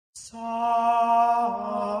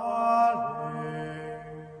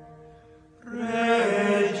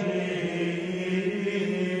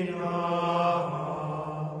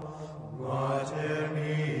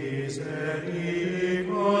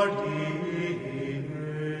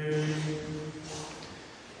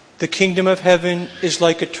The kingdom of heaven is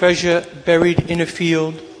like a treasure buried in a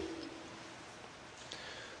field.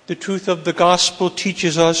 The truth of the gospel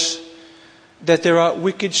teaches us that there are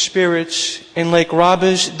wicked spirits, and like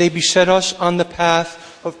robbers, they beset us on the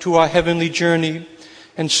path to our heavenly journey.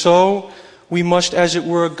 And so we must, as it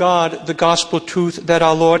were, guard the gospel truth that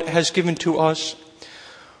our Lord has given to us.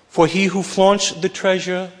 For he who flaunts the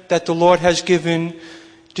treasure that the Lord has given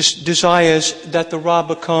desires that the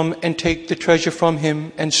robber come and take the treasure from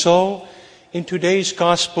him. And so, in today's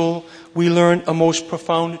gospel, we learn a most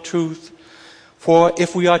profound truth. For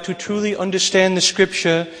if we are to truly understand the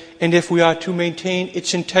scripture, and if we are to maintain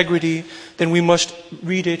its integrity, then we must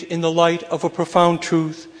read it in the light of a profound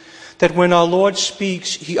truth. That when our Lord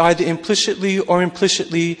speaks, he either implicitly or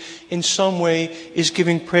implicitly in some way is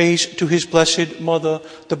giving praise to his blessed mother,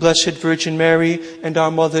 the Blessed Virgin Mary, and our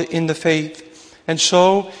mother in the faith. And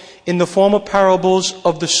so, in the former parables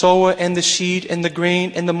of the sower and the seed and the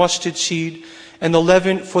grain and the mustard seed and the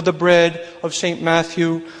leaven for the bread of St.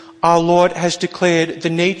 Matthew, our Lord has declared the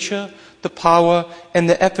nature, the power, and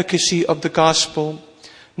the efficacy of the gospel.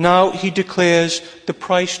 Now he declares the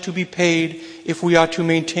price to be paid if we are to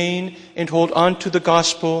maintain and hold on to the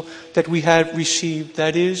gospel that we have received.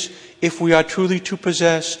 That is, if we are truly to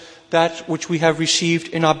possess that which we have received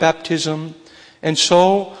in our baptism. And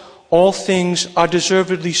so, all things are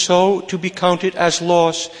deservedly so to be counted as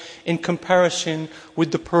loss in comparison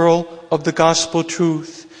with the pearl of the gospel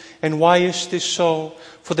truth. And why is this so?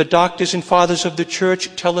 For the doctors and fathers of the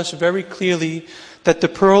church tell us very clearly that the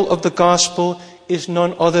pearl of the gospel is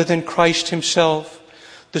none other than Christ himself,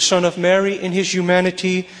 the Son of Mary in his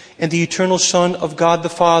humanity and the eternal Son of God the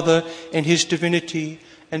Father in his divinity.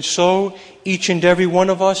 And so, each and every one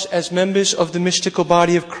of us as members of the mystical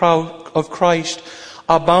body of Christ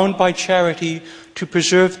are bound by charity to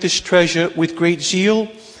preserve this treasure with great zeal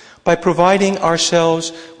by providing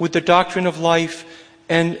ourselves with the doctrine of life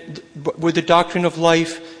and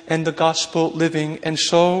the gospel living. And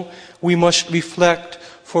so we must reflect,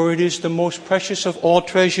 for it is the most precious of all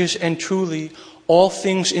treasures, and truly all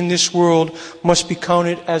things in this world must be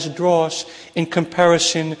counted as dross in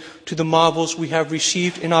comparison to the marvels we have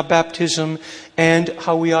received in our baptism and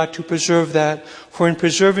how we are to preserve that. For in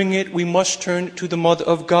preserving it, we must turn to the Mother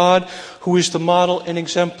of God, who is the model and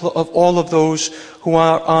exemplar of all of those who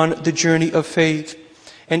are on the journey of faith.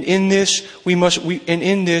 And in this, we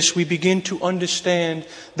begin to understand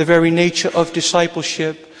the very nature of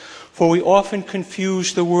discipleship. For we often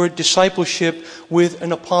confuse the word discipleship with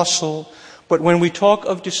an apostle. But when we talk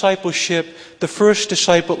of discipleship, the first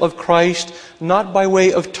disciple of Christ, not by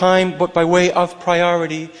way of time, but by way of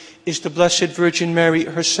priority, is the Blessed Virgin Mary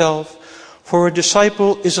herself. For a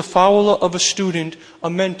disciple is a follower of a student, a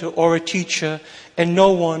mentor, or a teacher, and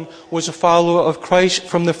no one was a follower of Christ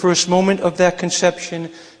from the first moment of that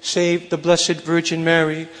conception, save the Blessed Virgin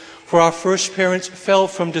Mary. For our first parents fell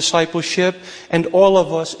from discipleship, and all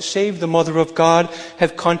of us, save the Mother of God,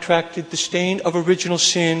 have contracted the stain of original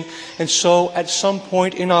sin, and so at some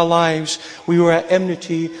point in our lives we were at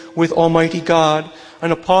enmity with Almighty God.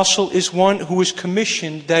 An apostle is one who is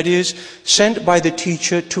commissioned, that is, sent by the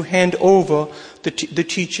teacher to hand over the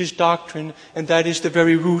teacher's doctrine, and that is the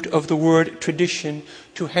very root of the word tradition,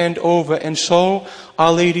 to hand over. And so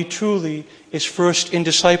Our Lady truly is first in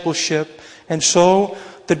discipleship. And so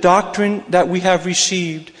the doctrine that we have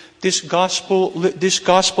received, this gospel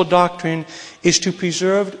doctrine, is to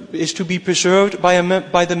be preserved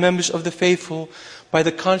by the members of the faithful, by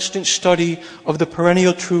the constant study of the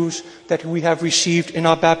perennial truths that we have received in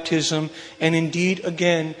our baptism. And indeed,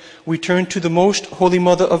 again, we turn to the most Holy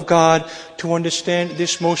Mother of God to understand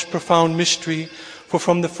this most profound mystery. For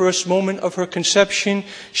from the first moment of her conception,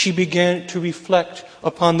 she began to reflect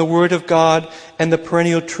upon the Word of God and the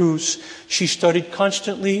perennial truths. She studied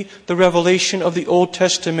constantly the revelation of the Old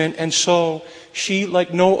Testament, and so she,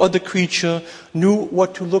 like no other creature, knew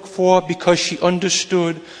what to look for because she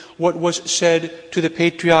understood what was said to the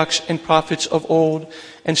patriarchs and prophets of old.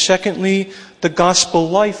 And secondly, the gospel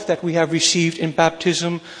life that we have received in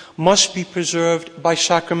baptism must be preserved by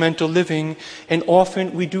sacramental living. And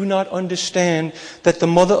often we do not understand that the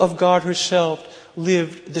Mother of God herself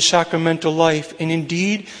lived the sacramental life. And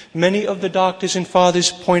indeed, many of the doctors and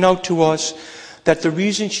fathers point out to us that the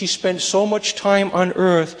reason she spent so much time on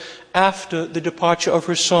earth after the departure of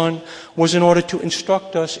her Son was in order to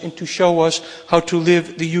instruct us and to show us how to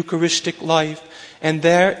live the Eucharistic life. And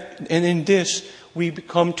in this, we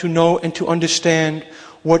come to know and to understand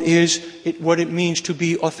what it means to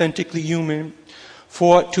be authentically human.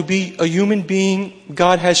 For to be a human being,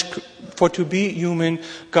 God has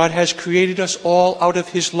created us all out of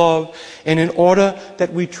His love. And in order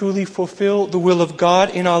that we truly fulfill the will of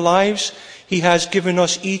God in our lives, He has given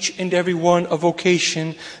us each and every one a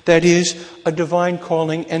vocation, that is, a divine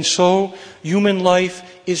calling. And so, human life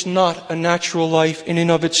is not a natural life in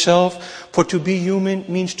and of itself, for to be human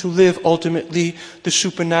means to live ultimately the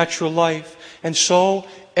supernatural life. And so,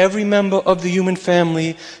 every member of the human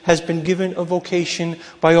family has been given a vocation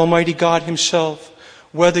by Almighty God Himself.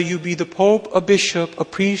 Whether you be the Pope, a bishop, a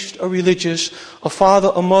priest, a religious, a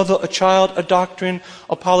father, a mother, a child, a doctrine,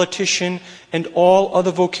 a politician, and all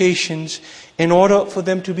other vocations, in order for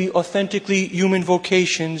them to be authentically human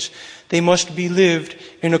vocations, they must be lived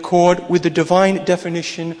in accord with the divine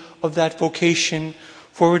definition of that vocation.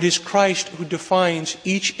 For it is Christ who defines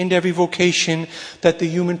each and every vocation that the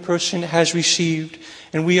human person has received.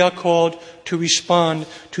 And we are called to respond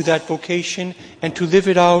to that vocation and to live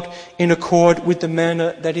it out in accord with the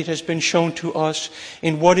manner that it has been shown to us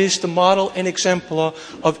in what is the model and exemplar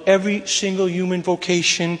of every single human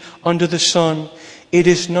vocation under the sun. It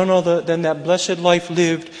is none other than that blessed life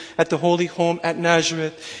lived at the holy home at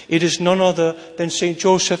Nazareth. It is none other than St.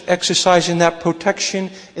 Joseph exercising that protection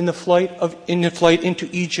in the flight into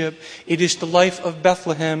Egypt. It is the life of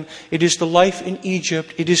Bethlehem. It is the life in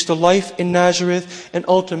Egypt. It is the life in Nazareth. And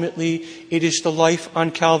ultimately, it is the life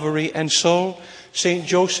on Calvary. And so, St.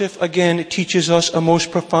 Joseph again teaches us a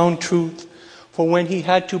most profound truth. For when he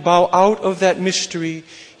had to bow out of that mystery,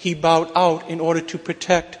 he bowed out in order to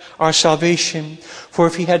protect our salvation. For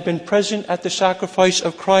if he had been present at the sacrifice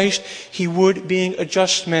of Christ, he would, being a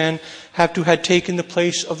just man, have taken the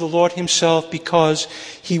place of the Lord Himself, because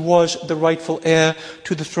He was the rightful heir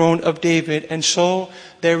to the throne of David. And so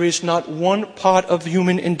there is not one part of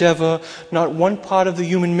human endeavor, not one part of the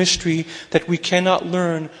human mystery that we cannot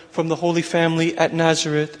learn from the Holy Family at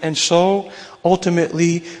Nazareth. And so,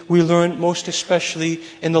 ultimately, we learn most especially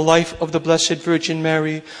in the life of the Blessed Virgin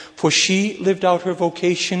Mary, for she lived out her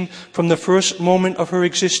vocation from the first moment of her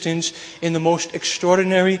existence in the most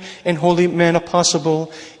extraordinary and holy manner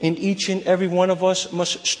possible. And each and every one of us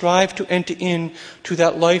must strive to enter in to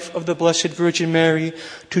that life of the Blessed Virgin Mary,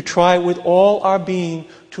 to try with all our being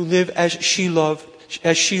to live as she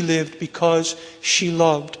lived, because she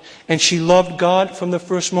loved. And she loved God from the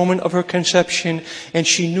first moment of her conception. And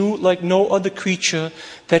she knew, like no other creature,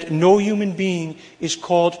 that no human being is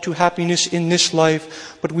called to happiness in this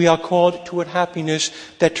life, but we are called to a happiness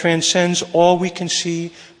that transcends all we can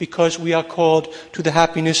see, because we are called to the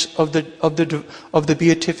happiness of the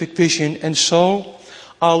beatific vision. And so,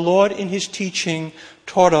 our Lord in His teaching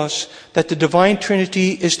taught us that the Divine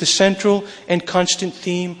Trinity is the central and constant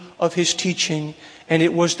theme of His teaching. And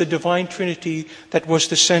it was the Divine Trinity that was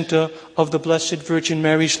the center of the Blessed Virgin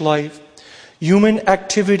Mary's life. Human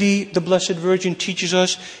activity, the Blessed Virgin teaches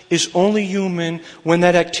us, is only human when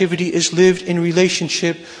that activity is lived in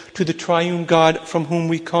relationship to the triune God from whom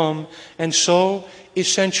we come. And so,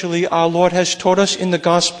 essentially, our Lord has taught us in the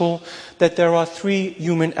Gospel that there are three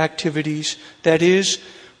human activities. That is,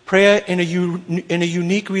 prayer in a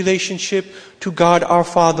unique relationship to God our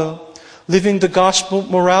Father, living the gospel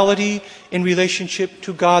morality in relationship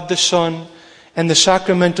to God the Son, and the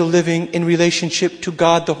sacramental living in relationship to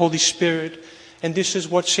God the Holy Spirit. And this is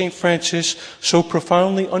what St. Francis so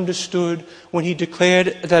profoundly understood when he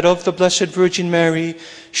declared that of the Blessed Virgin Mary,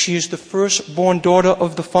 she is the firstborn daughter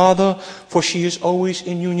of the Father, for she is always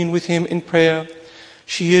in union with Him in prayer.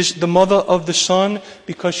 She is the mother of the Son,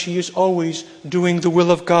 because she is always doing the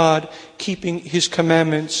will of God, keeping His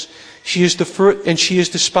commandments. She is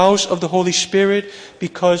the spouse of the Holy Spirit,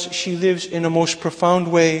 because she lives in a most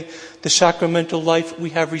profound way the sacramental life we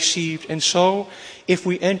have received. And so, if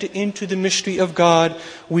we enter into the mystery of God,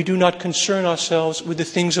 we do not concern ourselves with the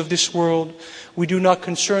things of this world. We do not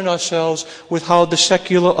concern ourselves with how the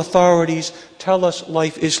secular authorities tell us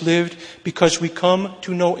life is lived, because we come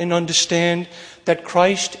to know and understand that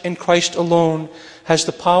Christ and Christ alone has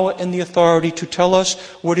the power and the authority to tell us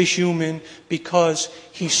what is human, because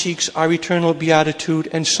He seeks our eternal beatitude.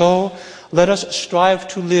 And so, let us strive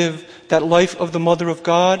to live that life of the Mother of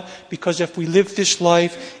God, because if we live this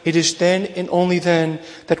life, it is then and only then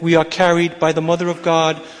that we are carried by the Mother of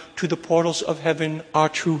God to the portals of heaven, our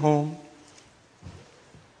true home.